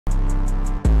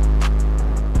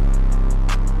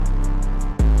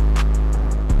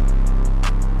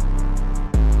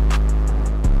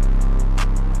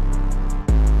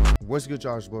What's good,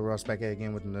 y'all? It's your boy Ross back here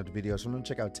again with another video. So I'm gonna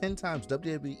check out 10 times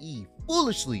WWE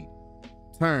foolishly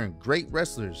turned great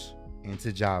wrestlers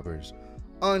into jobbers.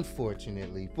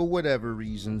 Unfortunately, for whatever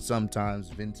reason, sometimes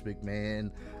Vince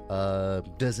McMahon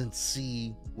doesn't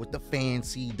see what the fans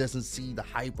see, doesn't see the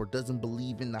hype, or doesn't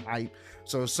believe in the hype.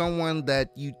 So someone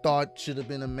that you thought should have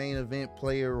been a main event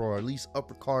player or at least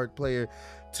upper card player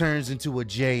turns into a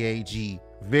JAG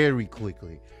very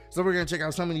quickly. So we're gonna check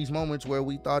out some of these moments where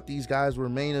we thought these guys were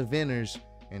main eventers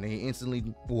and they instantly,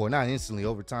 well, not instantly,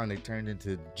 over time they turned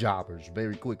into jobbers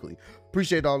very quickly.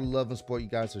 Appreciate all the love and support you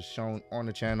guys have shown on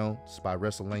the channel. It's by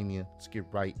WrestleMania. Let's get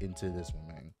right into this one,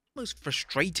 man. Most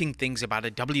frustrating things about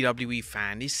a WWE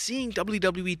fan is seeing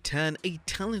WWE turn a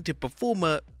talented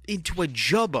performer into a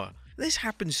jobber. This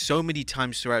happens so many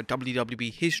times throughout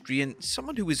WWE history, and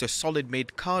someone who is a solid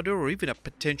mid-carder or even a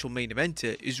potential main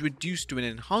eventer is reduced to an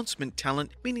enhancement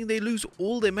talent, meaning they lose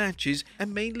all their matches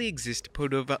and mainly exist to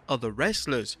put over other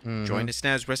wrestlers. Join us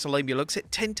now as WrestleMania looks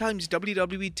at 10 times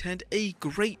WWE turned a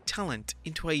great talent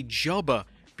into a jobber.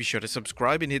 Be sure to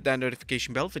subscribe and hit that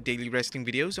notification bell for daily wrestling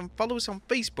videos, and follow us on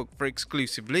Facebook for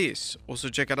exclusive lists. Also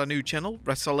check out our new channel,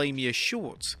 WrestleMania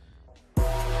Shorts.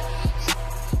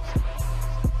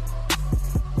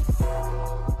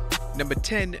 Number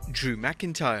 10, Drew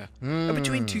McIntyre.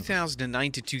 Between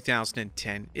 2009 to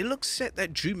 2010, it looks set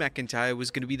that Drew McIntyre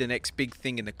was going to be the next big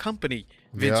thing in the company.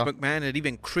 Vince McMahon had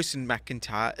even christened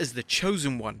McIntyre as the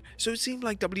chosen one, so it seemed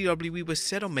like WWE was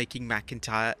set on making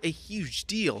McIntyre a huge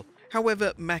deal.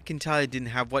 However, McIntyre didn't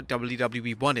have what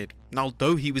WWE wanted, and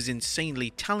although he was insanely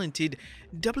talented,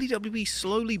 WWE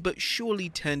slowly but surely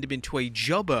turned him into a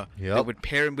jobber. They would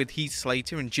pair him with Heath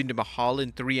Slater and Jinder Mahal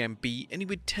in 3MB, and he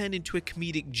would turn into a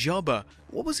comedic jobber.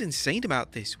 What was insane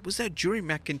about this was that during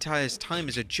McIntyre's time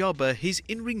as a jobber, his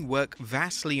in-ring work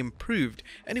vastly improved,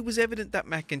 and it was evident that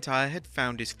McIntyre had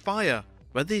found his fire.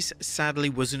 But this sadly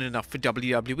wasn't enough for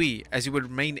WWE, as he would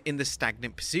remain in the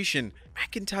stagnant position.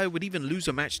 McIntyre would even lose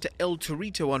a match to El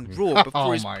Torito on Raw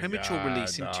before his premature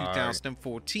release in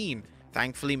 2014.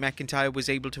 Thankfully, McIntyre was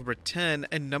able to return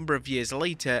a number of years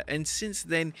later, and since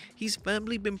then, he's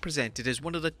firmly been presented as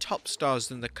one of the top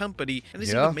stars in the company, and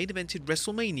has even main evented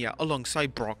WrestleMania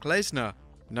alongside Brock Lesnar.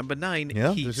 Number 9,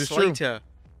 Heath Slater.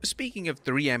 Speaking of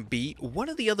 3MB, one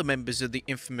of the other members of the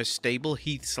infamous stable,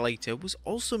 Heath Slater, was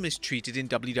also mistreated in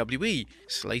WWE.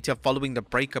 Slater, following the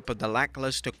breakup of the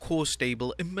lackluster core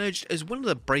stable, emerged as one of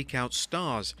the breakout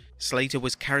stars. Slater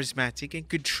was charismatic and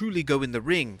could truly go in the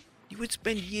ring. He would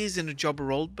spend years in a jobber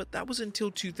role, but that was until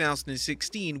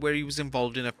 2016, where he was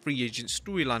involved in a free agent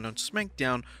storyline on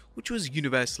SmackDown, which was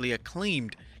universally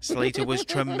acclaimed. Slater was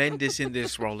tremendous in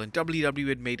this role, and WWE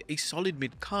had made a solid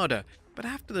mid-carder. But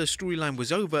after the storyline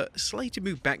was over, Slater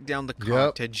moved back down the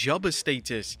card to jobber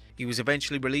status. He was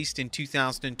eventually released in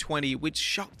 2020, which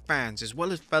shocked fans as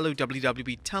well as fellow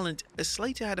WWE talent, as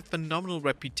Slater had a phenomenal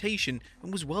reputation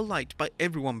and was well liked by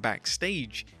everyone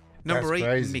backstage. Number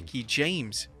 8, Mickie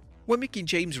James. When Mickie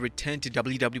James returned to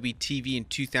WWE TV in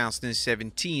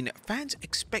 2017, fans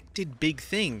expected big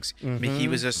things. Mickie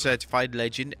was a certified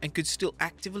legend and could still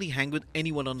actively hang with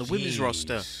anyone on the women's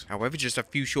roster. However, just a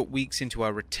few short weeks into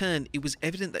her return, it was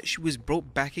evident that she was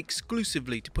brought back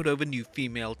exclusively to put over new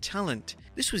female talent.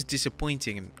 This was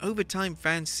disappointing, and over time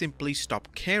fans simply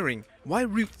stopped caring. Why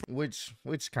root for—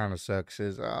 Which kind of sucks,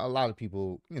 is a lot of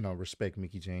people, respect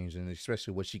Mickie James, and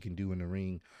especially what she can do in the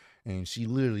ring. And she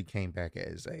literally came back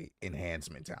as a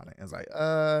enhancement talent. It's like,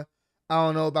 I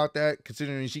don't know about that,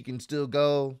 considering she can still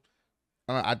go.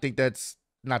 I think that's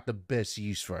not the best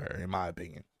use for her, in my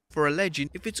opinion. For a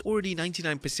legend, if it's already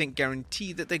 99%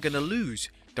 guaranteed that they're going to lose.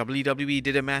 WWE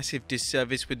did a massive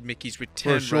disservice with Mickie's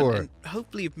return run, and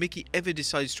hopefully if Mickie ever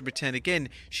decides to return again,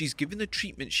 she's given the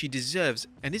treatment she deserves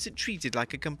and isn't treated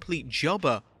like a complete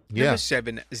jobber. Number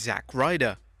 7, Zack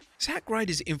Ryder. Zack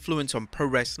Ryder's influence on pro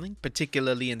wrestling,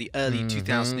 particularly in the early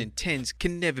 2010s,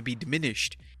 can never be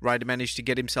diminished. Ryder managed to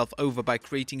get himself over by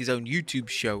creating his own YouTube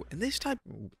show, and this time—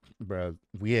 Bro,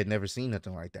 we had never seen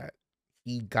nothing like that.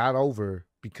 He got over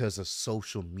because of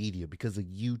social media, because of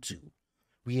YouTube.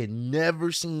 We had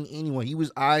never seen anyone.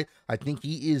 I think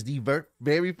he is the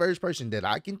very first person that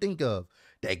I can think of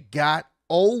that got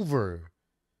over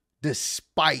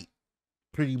despite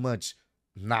pretty much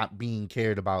not being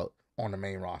cared about on the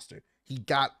main roster. He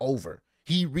got over.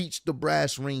 He reached the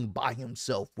brass ring by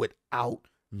himself without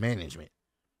management.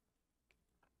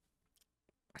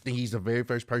 I think he's the very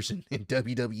first person in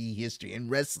WWE history, in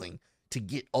wrestling, to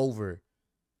get over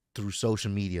through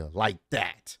social media like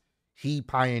that. He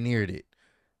pioneered it.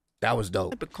 That was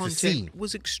dope Type of to see. content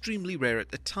was extremely rare at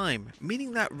the time,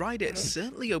 meaning that Ryder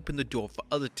certainly opened the door for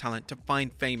other talent to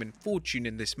find fame and fortune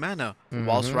in this manner.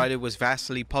 Whilst Ryder was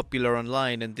vastly popular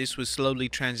online and this was slowly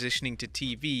transitioning to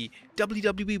TV,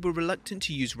 WWE were reluctant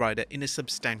to use Ryder in a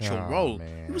substantial role.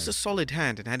 Man. He was a solid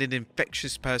hand and had an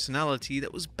infectious personality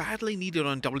that was badly needed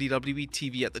on WWE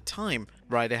TV at the time.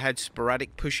 Ryder had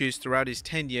sporadic pushes throughout his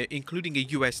tenure, including a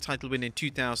US title win in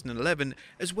 2011,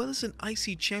 as well as an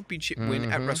IC Championship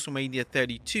win at WrestleMania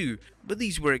 32, but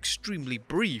these were extremely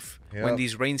brief. When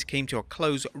these reigns came to a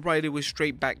close, Ryder was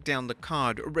straight back down the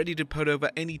card, ready to put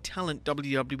over any talent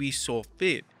WWE saw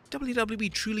fit.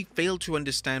 WWE truly failed to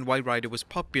understand why Ryder was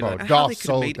popular and how they could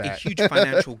have made a huge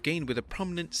financial gain with a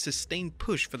prominent, sustained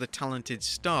push for the talented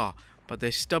star, but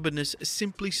their stubbornness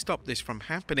simply stopped this from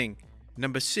happening.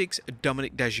 Number 6,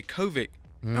 Dominik Dijakovic.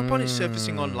 Upon it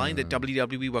surfacing online that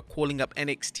WWE were calling up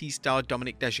NXT star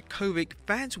Dominik Dijakovic,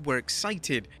 fans were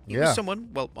excited. He was someone,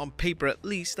 well, on paper at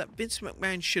least, that Vince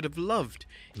McMahon should have loved.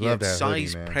 He had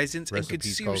size, presence, and could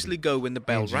seriously go when the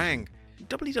bell rang.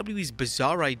 WWE's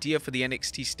bizarre idea for the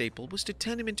NXT staple was to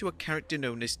turn him into a character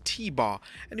known as T-Bar,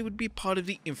 and he would be part of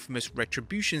the infamous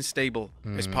Retribution stable.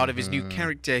 As part of his new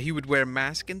character, he would wear a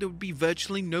mask and there would be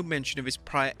virtually no mention of his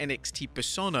prior NXT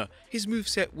persona. His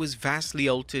moveset was vastly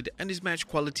altered and his match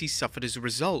quality suffered as a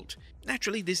result.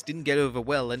 Naturally, this didn't get over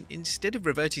well, and instead of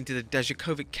reverting to the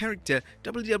Dijakovic character,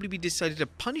 WWE decided to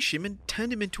punish him and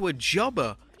turn him into a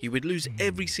jobber. He would lose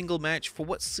every single match for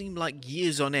what seemed like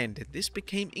years on end, and this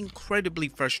became incredibly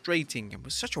frustrating and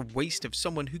was such a waste of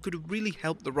someone who could have really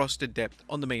helped the roster depth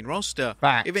on the main roster.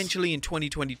 Facts. Eventually in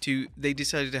 2022, they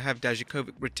decided to have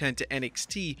Dijakovic return to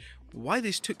NXT. Why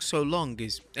this took so long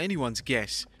is anyone's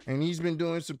guess. And he's been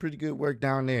doing some pretty good work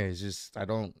down there. It's just, I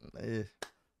don't,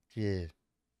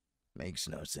 makes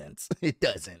no sense. It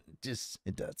doesn't.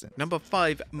 It doesn't. Number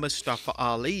 5, Mustafa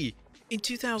Ali. In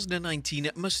 2019,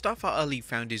 Mustafa Ali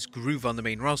found his groove on the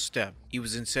main roster. He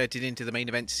was inserted into the main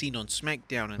event scene on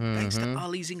SmackDown, and thanks to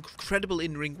Ali's incredible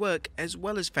in-ring work, as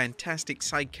well as fantastic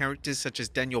side characters such as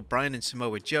Daniel Bryan and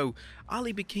Samoa Joe,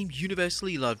 Ali became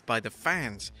universally loved by the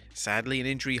fans. Sadly, an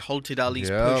injury halted Ali's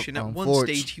push, and at one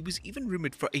stage he was even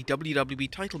rumored for a WWE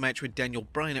title match with Daniel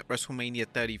Bryan at WrestleMania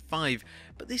 35,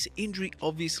 but this injury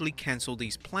obviously cancelled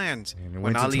these plans.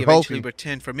 When Ali eventually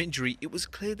returned from injury, it was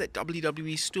clear that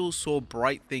WWE still saw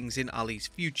bright things in Ali's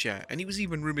future, and he was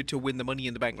even rumored to win the Money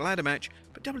in the Bank ladder match,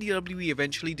 but WWE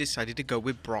eventually decided to go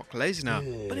with Brock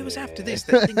Lesnar. But it was after this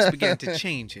that things began to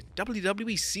change, and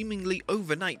WWE seemingly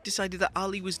overnight decided that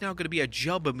Ali was now going to be a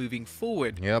jobber moving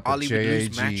forward. Ali would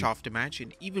lose match after match,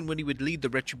 and even when he would lead the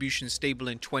Retribution stable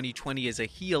in 2020 as a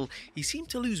heel, he seemed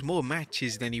to lose more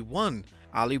matches than he won.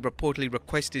 Ali reportedly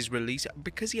requested his release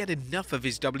because he had enough of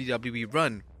his WWE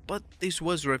run, but this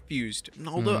was refused.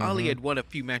 Although Ali had won a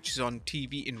few matches on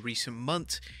TV in recent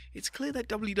months, it's clear that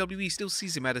WWE still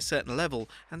sees him at a certain level,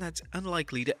 and that's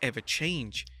unlikely to ever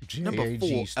change. Number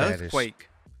 4, Earthquake.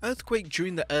 Earthquake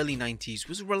during the early 90s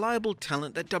was a reliable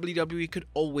talent that WWE could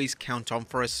always count on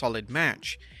for a solid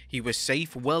match. He was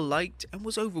safe, well-liked, and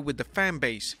was over with the fan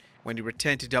base. When he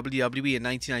returned to WWE in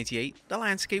 1998, the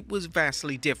landscape was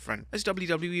vastly different, as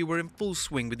WWE were in full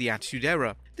swing with the Attitude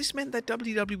Era. This meant that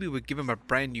WWE would give him a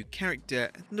brand new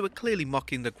character, and they were clearly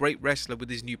mocking the great wrestler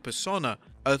with his new persona.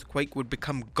 Earthquake would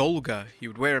become Golga. He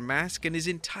would wear a mask, and his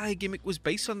entire gimmick was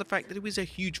based on the fact that he was a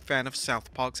huge fan of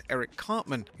South Park's Eric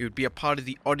Cartman. He would be a part of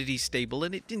the Oddity stable,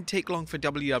 and it didn't take long for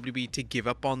WWE to give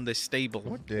up on this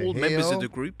stable. All members of the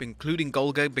group, including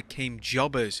Golga, became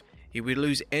jobbers. He would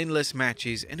lose endless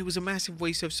matches, and it was a massive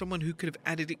waste of someone who could have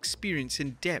added experience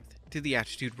and depth to the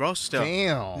Attitude roster.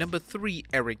 Number 3,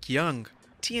 Eric Young.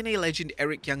 TNA legend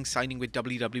Eric Young signing with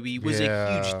WWE was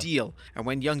a huge deal, and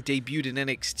when Young debuted in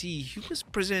NXT, he was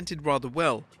presented rather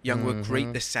well. Young would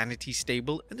create the Sanity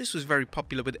stable, and this was very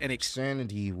popular with NXT.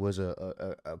 Sanity was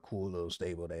a cool little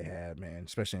stable they had, man,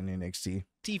 especially in NXT.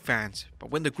 Fans,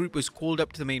 but when the group was called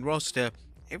up to the main roster,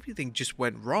 everything just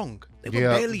went wrong. They were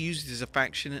barely used as a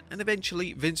faction, and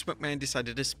eventually Vince McMahon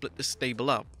decided to split the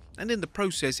stable up. And in the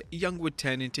process, Young would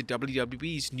turn into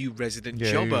WWE's new resident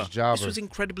jobber. This was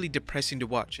incredibly depressing to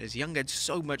watch, as Young had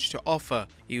so much to offer.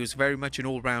 He was very much an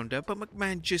all-rounder, but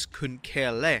McMahon just couldn't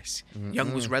care less.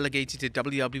 Young was relegated to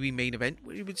WWE Main Event,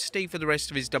 where he would stay for the rest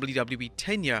of his WWE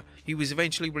tenure. He was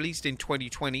eventually released in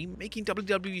 2020, making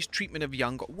WWE's treatment of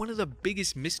Young one of the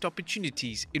biggest missed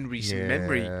opportunities in recent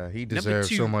memory. He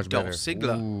deserves so much better. Dolph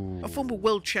Ziggler. A former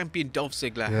world champion Dolph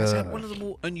Ziggler has had one of the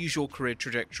more unusual career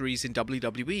trajectories in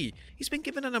WWE. WWE. He's been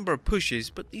given a number of pushes,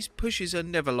 but these pushes are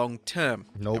never long term.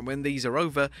 Nope. And when these are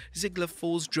over, Ziggler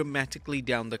falls dramatically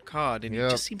down the card, and he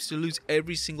just seems to lose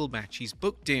every single match he's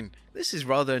booked in. This is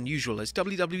rather unusual, as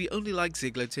WWE only like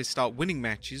Ziggler to start winning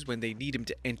matches when they need him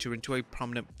to enter into a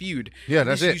prominent feud. Yeah,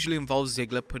 that's it. This usually involves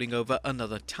Ziggler putting over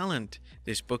another talent.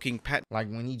 This booking pattern, like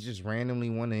when he just randomly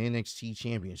won the NXT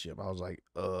championship, I was like,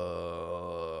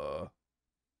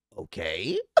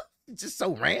 okay. Just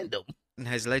so random.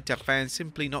 has led to fans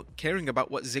simply not caring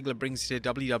about what Ziggler brings to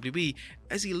WWE,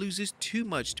 as he loses too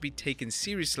much to be taken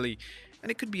seriously. And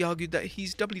it could be argued that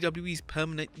he's WWE's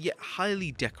permanent yet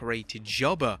highly decorated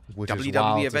jobber.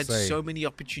 WWE have had so many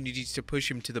opportunities to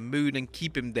push him to the moon and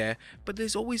keep him there, but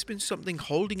there's always been something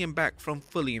holding him back from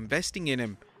fully investing in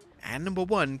him. And number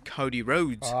 1, Cody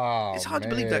Rhodes. It's hard to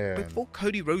believe that before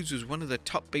Cody Rhodes was one of the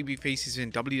top babyfaces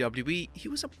in WWE, he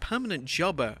was a permanent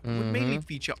jobber and would mainly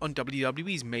feature on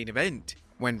WWE's main event.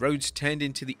 When Rhodes turned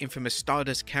into the infamous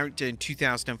Stardust character in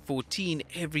 2014,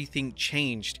 everything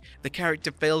changed. The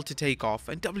character failed to take off,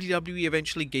 and WWE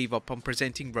eventually gave up on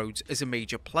presenting Rhodes as a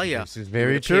major player. This is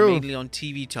very true. He true. mainly on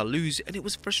TV to lose, and it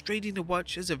was frustrating to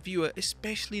watch as a viewer,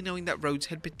 especially knowing that Rhodes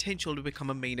had potential to become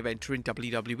a main eventer in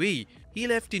WWE. He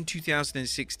left in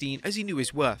 2016 as he knew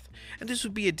his worth, and this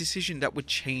would be a decision that would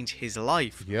change his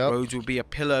life. Rhodes would be a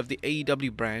pillar of the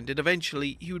AEW brand, and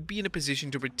eventually he would be in a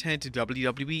position to return to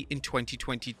WWE in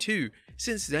 2022.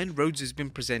 Since then, Rhodes has been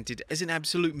presented as an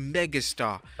absolute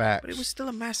megastar, but it was still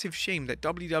a massive shame that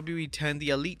WWE turned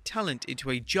the elite talent into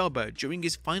a jobber during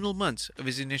his final months of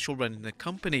his initial run in the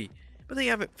company. But there you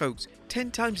have it, folks.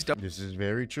 10 times. This is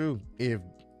very true. If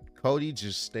Cody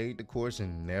just stayed the course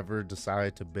and never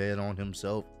decided to bet on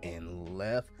himself and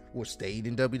left or stayed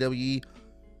in WWE,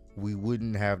 we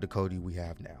wouldn't have the Cody we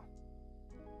have now.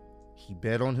 He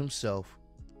bet on himself.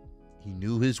 He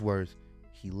knew his worth.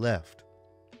 He left.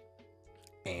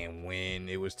 And when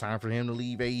it was time for him to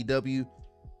leave AEW,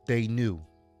 they knew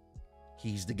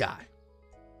he's the guy.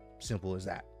 Simple as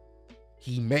that.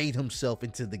 He made himself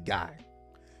into the guy.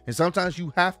 And sometimes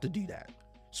you have to do that,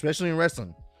 especially in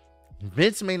wrestling.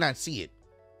 Vince may not see it,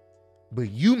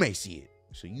 but you may see it.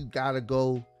 So you gotta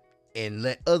go and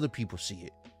let other people see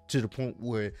it to the point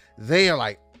where they are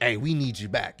like, hey, we need you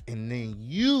back. And then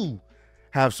you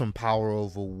have some power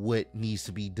over what needs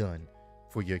to be done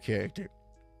for your character.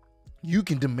 You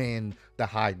can demand the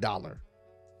high dollar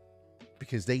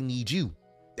because they need you.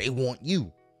 They want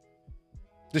you.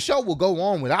 The show will go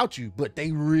on without you, but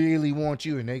they really want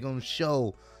you, and they're going to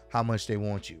show how much they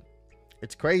want you.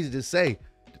 It's crazy to say.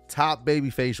 The top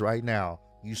babyface right now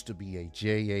used to be a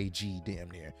JAG damn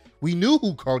near. We knew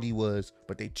who Cody was,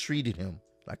 but they treated him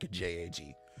like a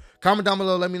JAG. Comment down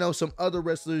below. Let me know some other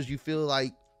wrestlers you feel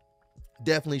like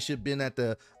definitely should have been at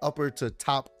the upper to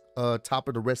top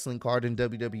of the wrestling card in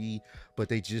WWE, but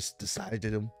they just decided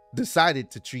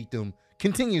to treat them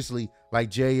continuously like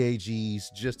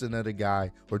JAGs, just another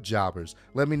guy, or jobbers.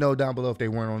 Let me know down below if they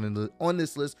weren't on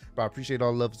this list, but I appreciate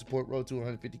all the love and support. Road to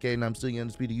 150K, and I'm still the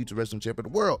undisputed YouTube wrestling champ of the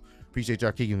world. Appreciate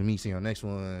y'all kicking with me. See you on the next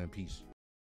one. Peace.